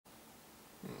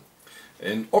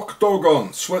In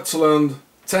Octagon, Switzerland,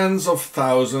 tens of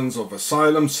thousands of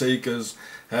asylum seekers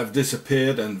have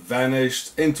disappeared and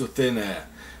vanished into thin air,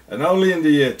 and only in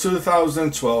the year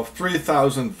 2012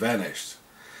 3,000 vanished.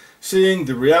 Seeing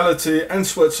the reality and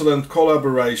Switzerland's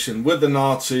collaboration with the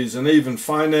Nazis and even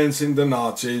financing the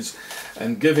Nazis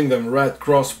and giving them Red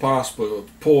Cross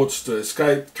passports to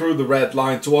escape through the red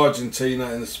line to Argentina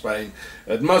and Spain,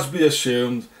 it must be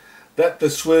assumed that the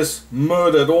Swiss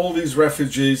murdered all these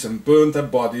refugees and burned their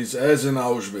bodies as in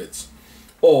Auschwitz.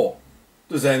 Or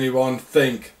does anyone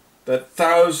think that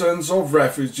thousands of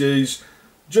refugees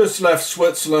just left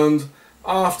Switzerland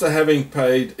after having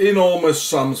paid enormous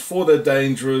sums for their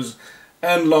dangerous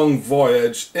and long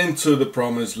voyage into the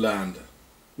promised land?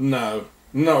 No,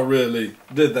 not really,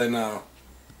 did they now?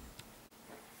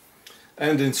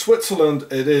 And in Switzerland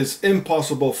it is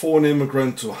impossible for an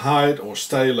immigrant to hide or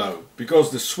stay low,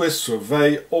 because the Swiss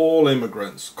survey all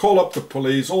immigrants, call up the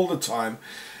police all the time,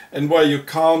 and where you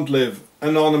can't live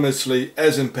anonymously,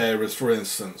 as in Paris for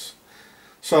instance.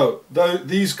 So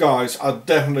these guys are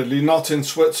definitely not in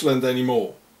Switzerland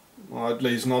anymore, or at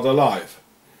least not alive.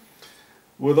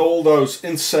 With all those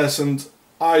incessant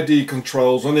ID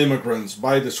controls on immigrants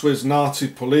by the Swiss Nazi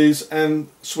police, and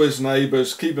Swiss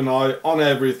neighbours keep an eye on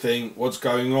everything what's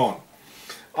going on.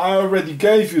 I already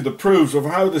gave you the proofs of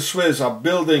how the Swiss are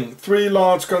building 3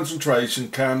 large concentration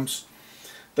camps.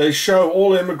 They show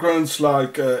all immigrants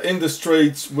like in the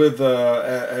streets with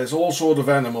as all sort of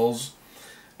animals,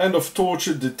 and of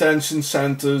tortured detention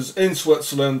centres in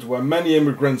Switzerland where many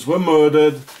immigrants were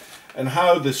murdered, and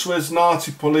how the Swiss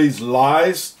Nazi police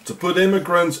lies to put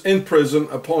immigrants in prison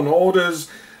upon orders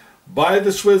by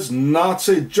the Swiss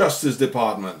Nazi Justice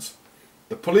Department.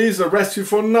 The police arrest you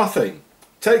for nothing,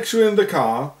 takes you in the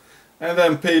car, and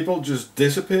then people just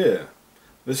disappear.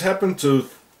 This happened to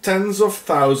tens of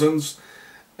thousands,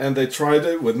 and they tried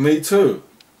it with me too.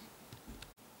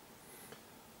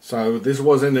 So this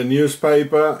was in the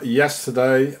newspaper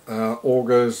yesterday,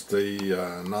 August the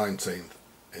 19th.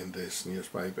 In this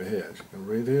newspaper here, as you can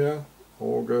read here,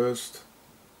 August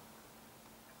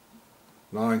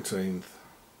 19th,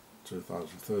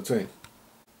 2013.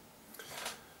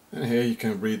 And here you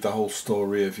can read the whole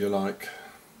story if you like.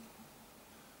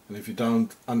 And if you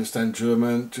don't understand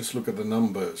German, just look at the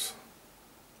numbers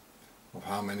of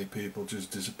how many people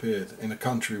just disappeared in a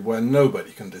country where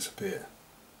nobody can disappear.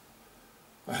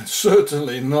 And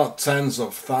certainly not tens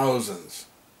of thousands.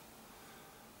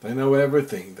 They know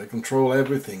everything, they control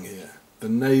everything here. The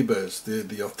neighbours,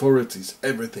 the authorities,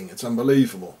 everything. It's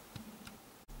unbelievable.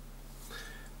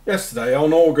 Yesterday,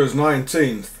 on August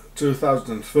 19th,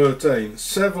 2013,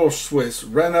 several Swiss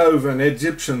ran over an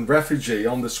Egyptian refugee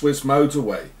on the Swiss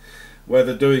motorway, where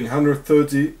they're doing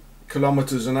 130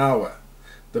 kilometers an hour.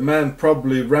 The man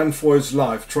probably ran for his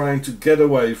life trying to get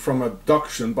away from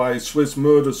abduction by a Swiss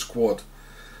murder squad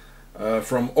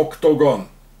from Octagon.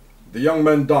 The young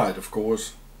man died, of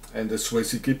course. And the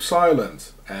Swissie keep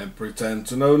silent and pretend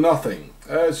to know nothing,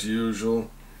 as usual.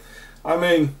 I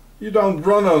mean, you don't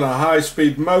run on a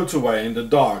high-speed motorway in the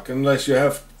dark unless you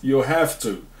have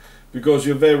to, because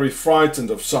you're very frightened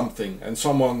of something and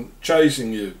someone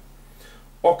chasing you.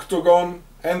 Octagon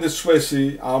and the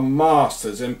Swissie are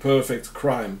masters in perfect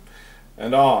crime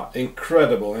and are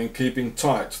incredible in keeping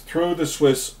tight through the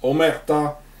Swiss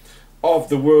omerta of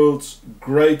the world's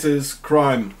greatest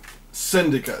crime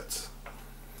syndicate.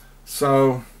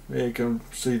 So here you can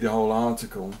see the whole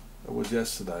article. That was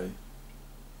yesterday.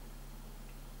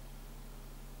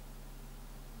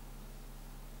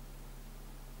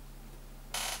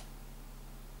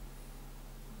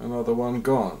 Another one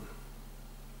gone.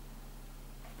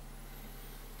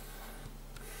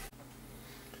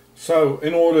 So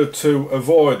in order to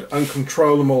avoid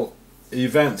uncontrollable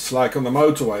events like on the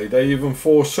motorway, they even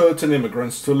force certain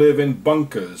immigrants to live in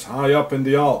bunkers high up in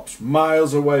the Alps,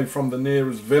 miles away from the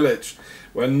nearest village,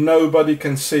 where nobody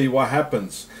can see what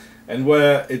happens, and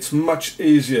where it's much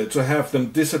easier to have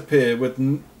them disappear with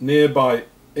nearby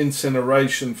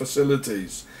incineration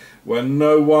facilities, where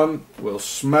no one will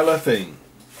smell a thing.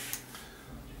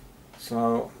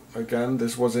 So again,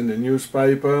 this was in the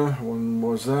newspaper. When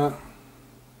was that?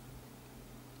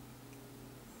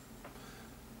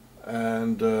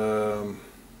 And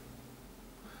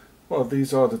well,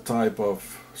 these are the type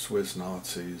of Swiss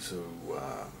Nazis who,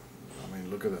 I mean,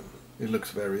 look at him. He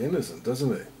looks very innocent,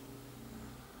 doesn't he?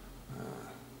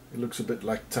 He looks a bit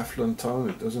like Teflon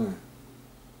Tony, doesn't he?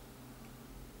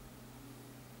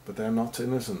 But they're not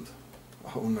innocent.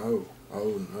 Oh no,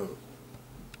 oh no.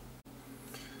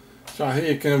 So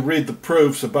here you can read the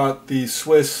proofs about the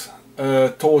Swiss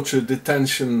torture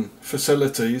detention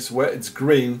facilities where it's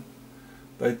green.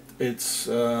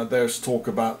 There's talk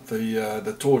about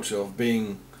the torture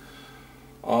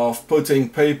of putting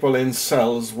people in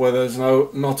cells where there's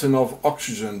not enough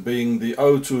oxygen, being the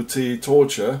O2T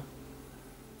torture,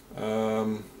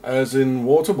 as in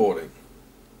waterboarding.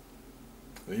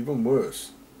 Even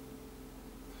worse.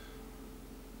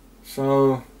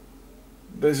 So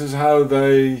this is how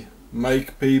they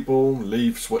make people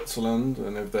leave Switzerland,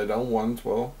 and if they don't want,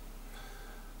 well,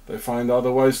 they find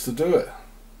other ways to do it.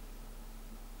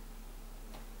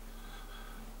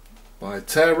 By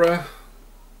terror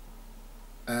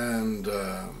and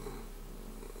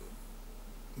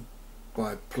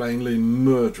by plainly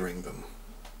murdering them.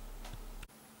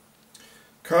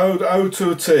 Code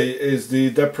O2T is the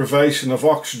deprivation of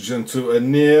oxygen to a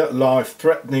near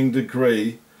life-threatening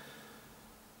degree,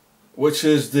 which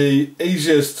is the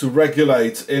easiest to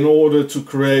regulate in order to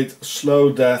create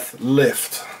slow death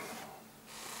lift.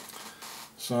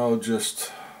 So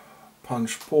just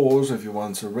punch pause if you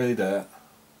want to read it.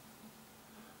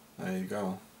 There you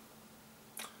go.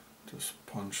 Just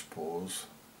punch pause.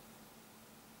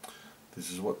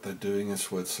 This is what they're doing in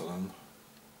Switzerland.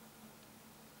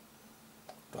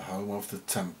 The home of the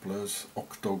Templars,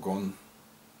 Octagon.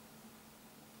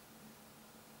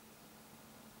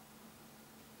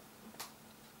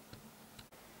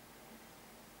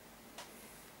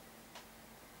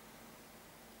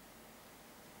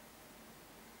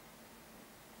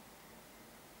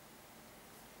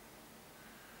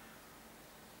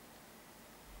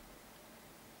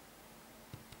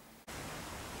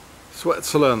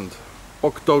 Switzerland,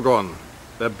 Octagon,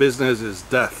 their business is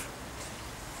death.